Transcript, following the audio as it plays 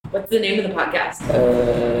the name of the podcast?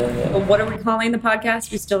 What are we calling the podcast?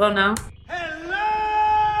 We still don't know.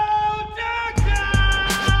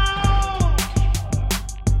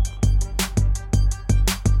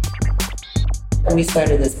 We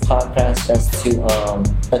started this podcast just to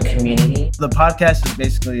a community. The podcast is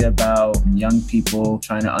basically about young people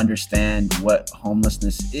trying to understand what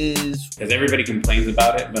homelessness is. Because everybody complains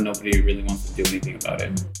about it, but nobody really wants to do anything about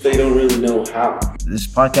it. They don't really know how. This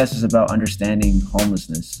podcast is about understanding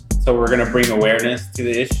homelessness. So we're going to bring awareness to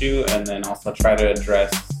the issue and then also try to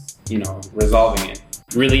address, resolving it.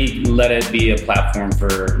 Really let it be a platform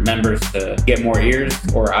for members to get more ears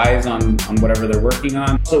or eyes on whatever they're working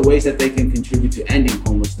on. So ways that they can contribute to ending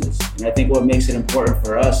homelessness. And I think what makes it important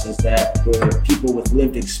for us is that we're people with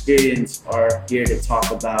lived experience are here to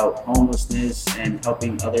talk about homelessness and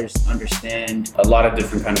helping others understand. A lot of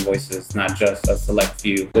different kind of voices, not just a select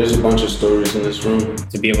few. There's a bunch of stories in this room.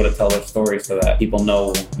 To be able to tell their story so that people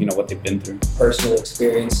know, what they've been through. Personal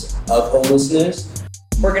experience of homelessness.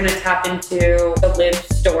 We're going to tap into the lived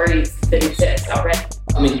stories that exist already.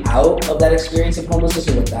 Coming out of that experience of homelessness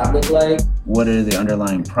and what that looked like. What are the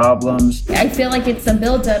underlying problems? I feel like it's a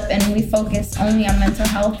buildup and we focus only on mental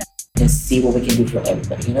health. And see what we can do for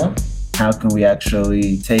everybody, How can we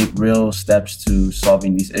actually take real steps to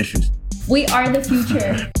solving these issues? We are the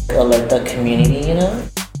future. Alert the community,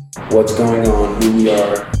 What's going on, who we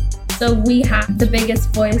are. So we have the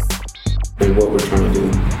biggest voice. And what we're trying to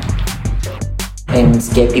do. And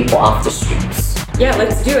get people off the streets. Yeah,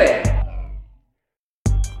 let's do it.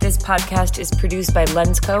 This podcast is produced by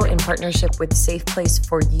Lensco in partnership with Safe Place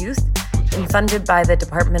for Youth and funded by the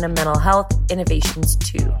Department of Mental Health Innovations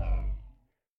 2.